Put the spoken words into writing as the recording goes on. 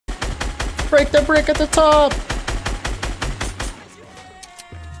Break the brick at the top.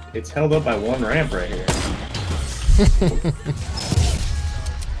 It's held up by one ramp right here.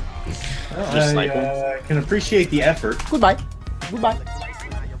 Well, I can appreciate the effort. Goodbye. Goodbye.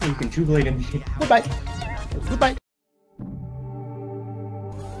 You can two-blade in. Goodbye. Goodbye.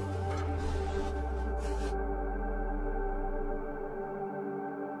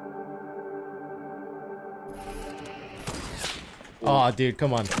 Oh, dude,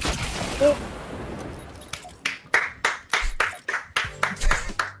 come on. Oh.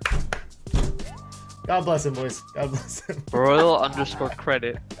 God bless him, boys. God bless him.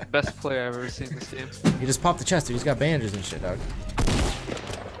 Royal_credit. Best player I've ever seen in this game. He just popped the chest, dude. He's got bandages and shit, dog.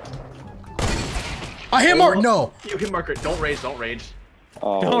 I hit mark. No. You hit marker. Don't rage. Don't rage.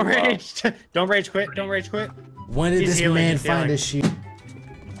 Oh, Don't rage. Don't rage quit. Don't rage quit. When did this man find his shield?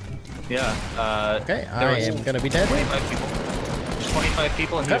 Yeah. Okay, I am gonna be dead. 25 people. There's 25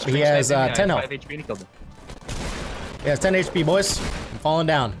 people and He has 10 health. 5 HP and he killed him. He has 10 HP, boys. I'm falling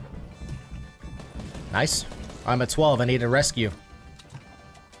down. Nice. I'm at 12. I need a rescue.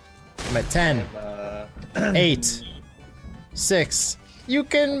 I'm at 10. 8. 6. You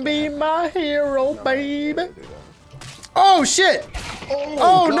can be my hero, baby. Oh, shit.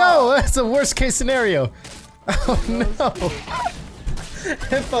 Oh, no. That's the worst case scenario. Oh, no.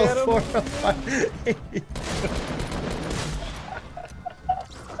 It fell 4 or 5.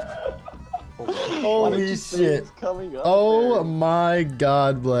 Holy shit. Oh, my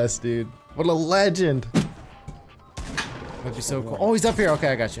God bless, dude. What a legend. That'd be so cool. Oh, he's up here. Okay,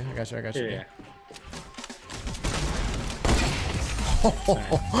 I got you. I got you. I got you. Yeah.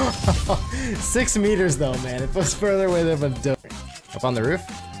 Oh, 6 meters though, man. It was further away than a dope. Up on the roof.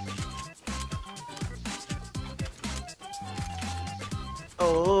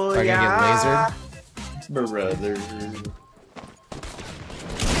 Oh, Are yeah. Gonna get lasered? Brother.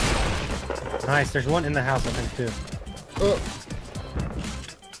 Nice. There's one in the house, I think, too.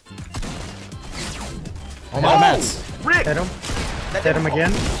 Oh my mats. Rick! Hit him. Hit him again.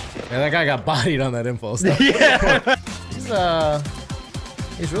 Yeah, that guy got bodied on that impulse. Yeah.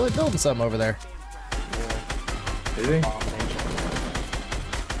 He's really building something over there. Is he?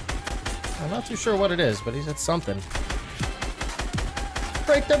 I'm not too sure what it is, but he's at something.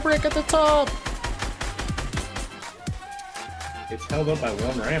 Break the brick at the top. It's held up by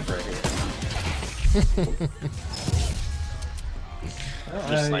one ramp right here.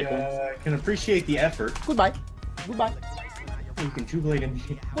 Well, I can appreciate the effort. Goodbye. Goodbye. You can two-blade in.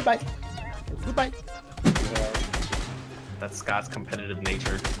 Goodbye. Goodbye. That's Scott's competitive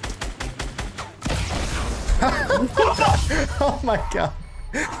nature. Oh my God.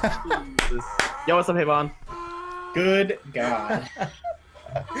 Yo, what's up, Hayvon? Good God.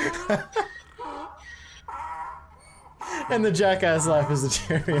 And the jackass laugh is the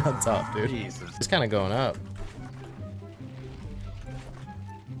cherry on top, dude. Jesus. It's kind of going up.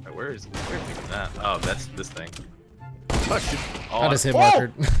 Where's that? Oh, that's this thing. Oh, shoot. Oh, I just hit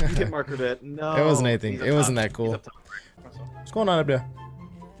markered. You hit markered it. No. It wasn't anything. It wasn't that cool. What's going on up there?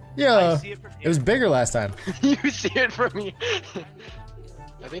 Yeah. It was bigger last time. You see it from me.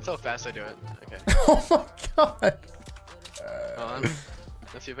 I think it's how fast I do it. Okay. Oh my God. Hold on.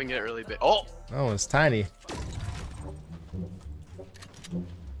 Let's see if I can get it really big. Oh! Oh, it's tiny.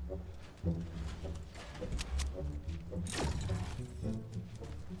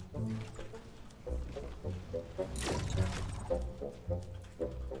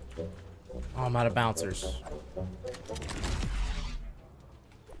 Oh, I'm out of bouncers.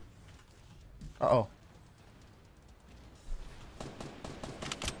 Uh-oh.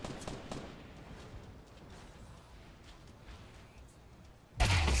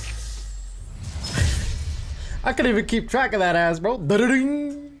 I couldn't even keep track of that ass, bro.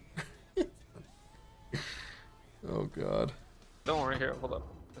 Da-da-ding. Oh God. Don't worry, here, hold up.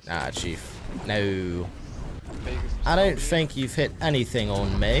 Nah, Chief. No. I don't think you've hit anything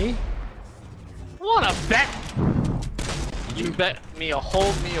on me. Wanna bet? You bet me a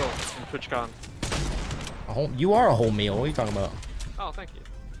whole meal in TwitchCon. You are a whole meal. What are you talking about? Oh, thank you.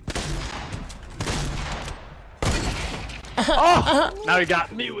 Oh! Now you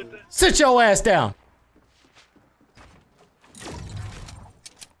got me with it. Sit your ass down.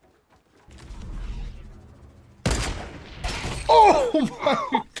 Oh my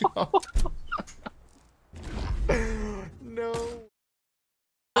God. No.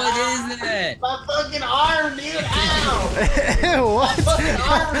 What is it? My fucking arm, dude! Ow! What? My fucking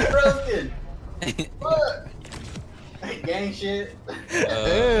arm is broken! Look! Gang shit.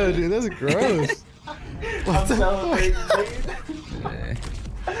 Ew, dude, that's gross. I'm celebrating,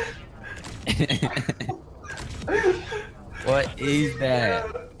 What is that?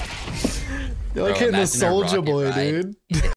 You're like Bro, hitting the imagine a soldier rocket boy, ride. dude.